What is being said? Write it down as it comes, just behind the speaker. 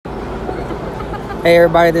Hey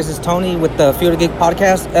everybody, this is Tony with the Fuel to Geek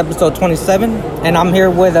Podcast, episode 27, and I'm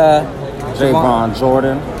here with Javon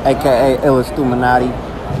Jordan, aka Illustuminati.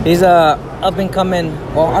 He's up and coming.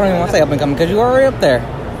 Well, I don't even want to say up and coming because you're already up there.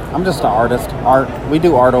 I'm just an artist. Art. We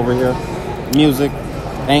do art over here. Music,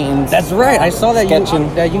 paintings. That's right. I saw that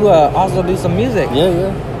sketching. you also do some music.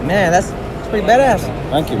 Yeah. Man, that's pretty badass.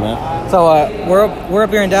 Thank you, man. So we're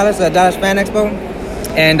up here in Dallas at Dallas Fan Expo,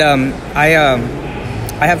 and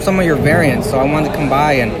I have some of your variants, so I wanted to come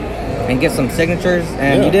by and get some signatures.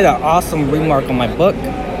 And you did an awesome remark on my book,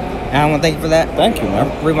 and I want to thank you for that. Thank you,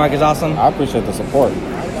 man. Remark is awesome. I appreciate the support.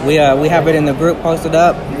 We have it in the group posted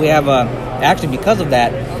up. We have actually because of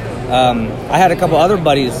that, I had a couple other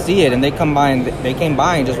buddies see it, and they came by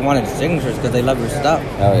and just wanted signatures because they love your stuff.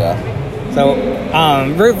 Oh yeah. So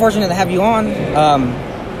very fortunate to have you on.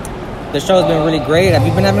 The show has been really great. Have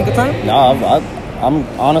you been having a good time? No, I'm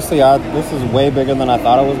honestly, this is way bigger than I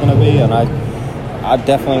thought it was going to be, and I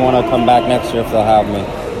definitely want to come back next year if they'll have me.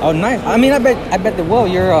 Oh, nice. I mean, I bet they will.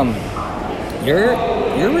 You're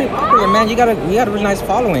really popular, man. You got a really nice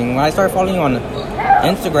following. When I started following you on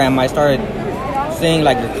Instagram, I started seeing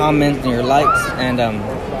like your comments and your likes, and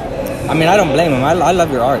I mean, I don't blame them. I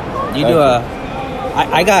love your art. You do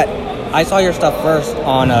I saw your stuff first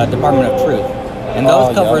on Department of Truth, and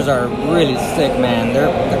those covers are really sick, man.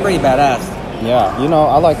 They're pretty badass. Yeah,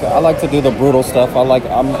 I like to do the brutal stuff. I like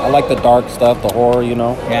the dark stuff, the horror,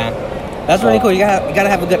 Yeah, that's really cool. You gotta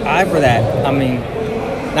have a good eye for that. I mean,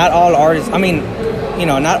 not all artists. I mean,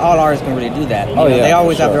 not all artists can really do that. They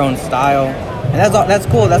always have their own style, and that's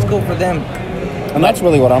cool. That's cool for them. And that's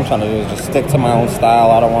really what I'm trying to do, is just stick to my own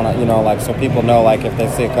style. I don't want to, so people know, if they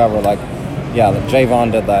see a cover,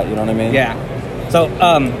 Javon did that. You know what I mean? Yeah. So,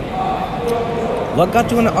 what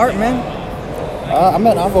got you into art, man?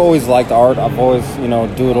 I've always liked art. I've always,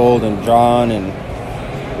 doodled and drawn and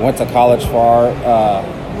went to college for art.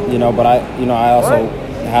 But I also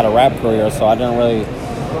had a rap career, so I didn't really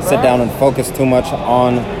sit down and focus too much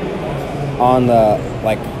on the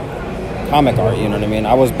comic art. You know what I mean?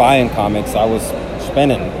 I was buying comics. I was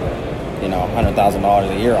spending, $100,000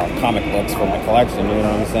 a year on comic books for my collection. You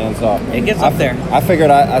know what I'm saying? So it gets up there. I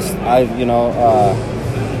figured I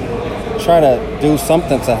try to do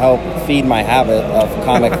something to help feed my habit of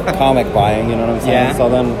comic buying, you know what I'm saying? Yeah. So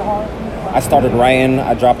then I started writing.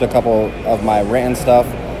 I dropped a couple of my written stuff,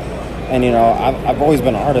 and I've always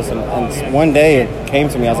been an artist, and one day it came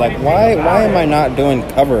to me. I was like, why am I not doing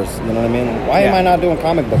covers? You know what I mean? Why am I not doing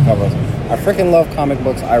comic book covers? I freaking love comic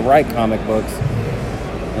books. I write comic books,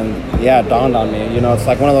 and it dawned on me. It's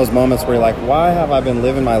like one of those moments where you're like, why have I been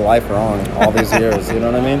living my life wrong all these years? You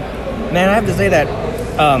know what I mean? Man, I have to say that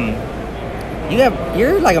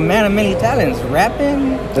you're like a man of many talents.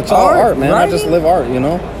 Rapping, it's all art, man. Writing? I just live art,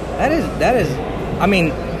 That is. I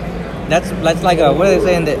mean, that's like what are they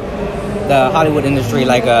saying that the Hollywood industry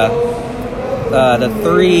the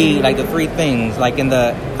three things. Like in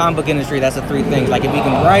the comic book industry, that's the three things. Like if you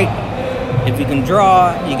can write, if you can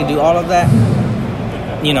draw, you can do all of that.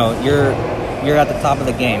 You're at the top of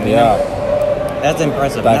the game. Yeah. That's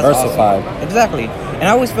impressive. Diversified. That's awesome. Exactly. And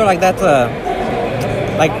I always feel like that's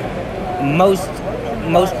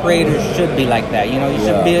most creators should be like that. You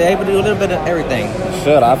should be able to do a little bit of everything. You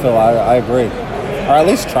should. I agree. Or at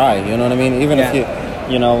least try, you know what I mean? Even if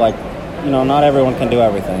not everyone can do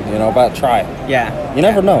everything, but try. Yeah. You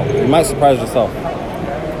never know. You might surprise yourself.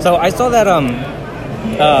 So I saw that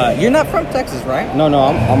you're not from Texas, right? No,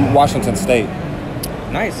 I'm Washington State.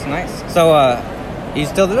 Nice. So you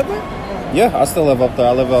still live there? Yeah, I still live up there.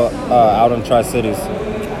 I live out in Tri-Cities.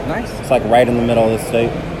 Nice. It's right in the middle of the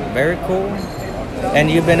state. Very cool.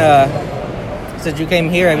 And you've been since you came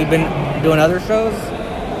here, have you been doing other shows?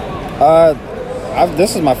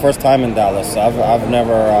 This is my first time in Dallas. I've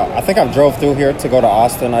never. I think I've drove through here to go to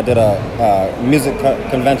Austin. I did a music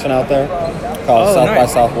convention out there called South by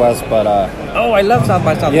Southwest. But I love South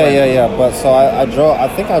by Southwest. Yeah. But so I drove. I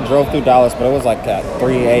think I drove through Dallas, but it was at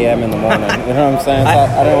 3 a.m. in the morning. You know what I'm saying? So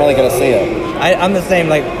I didn't really get to see it. I'm the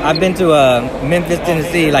same. I've been to Memphis,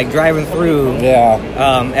 Tennessee, driving through. Yeah.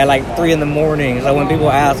 At 3 in the morning. So when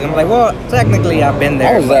people ask, I'm like, well, technically I've been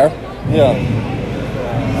there. I was there. Yeah.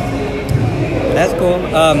 That's cool.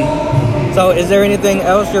 So is there anything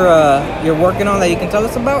else you're working on that you can tell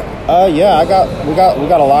us about? Yeah, we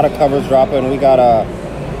got a lot of covers dropping. We got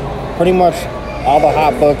pretty much all the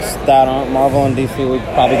hot books that aren't Marvel and DC. We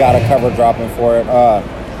probably got a cover dropping for it.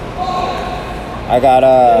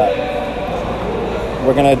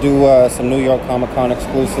 We're gonna do some New York Comic Con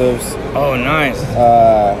exclusives. Oh, nice.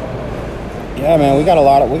 Yeah, man, we got a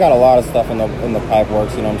lot of stuff in the pipe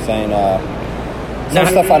works. You know what I'm saying? Some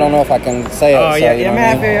stuff I don't know if I can say. Oh, yeah,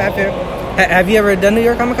 man, I feel. Have you ever done New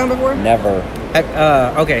York Comic Con before? Never.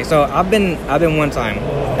 Okay, so I've been one time.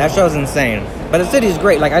 That show's insane, but the city's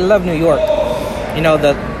great. Like I love New York. You know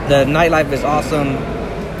the nightlife is awesome.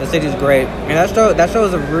 The city's great, and that show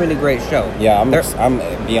is a really great show. Yeah, I'm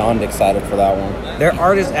beyond excited for that one. Their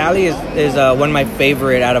Artist Alley is one of my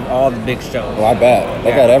favorite out of all the big shows. Well, I bet they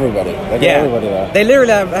got everybody. They got everybody there. They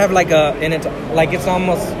literally have like it's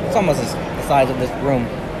almost the size of this room,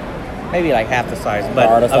 maybe like half the size, but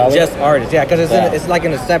Artist of Alley? just artists. Yeah, because it's like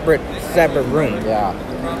in a separate room. Yeah,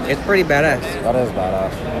 It's pretty badass. that is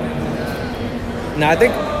badass. Now I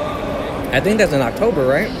think that's in October,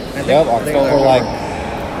 right? Yep,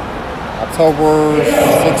 October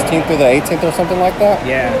 16th through the 18th or something like that.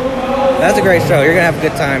 Yeah, that's a great show. You're gonna have a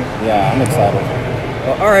good time. Yeah, I'm excited.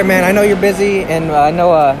 Well, all right, man. I know you're busy, and I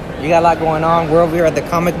know you got a lot going on. We're over here at the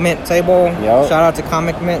Comic Mint table. Yep. Shout out to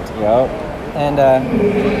Comic Mint. Yep. And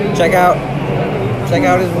check out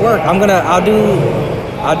his work.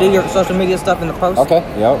 I'll do your social media stuff in the post. Okay.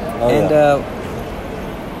 Yep. Oh,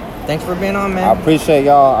 And thanks for being on, man. I appreciate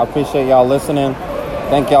y'all. I appreciate y'all listening.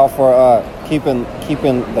 Thank y'all for keeping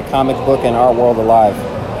the comic book and art world alive.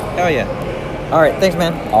 Hell yeah. All right, thanks,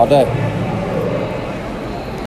 man. All day.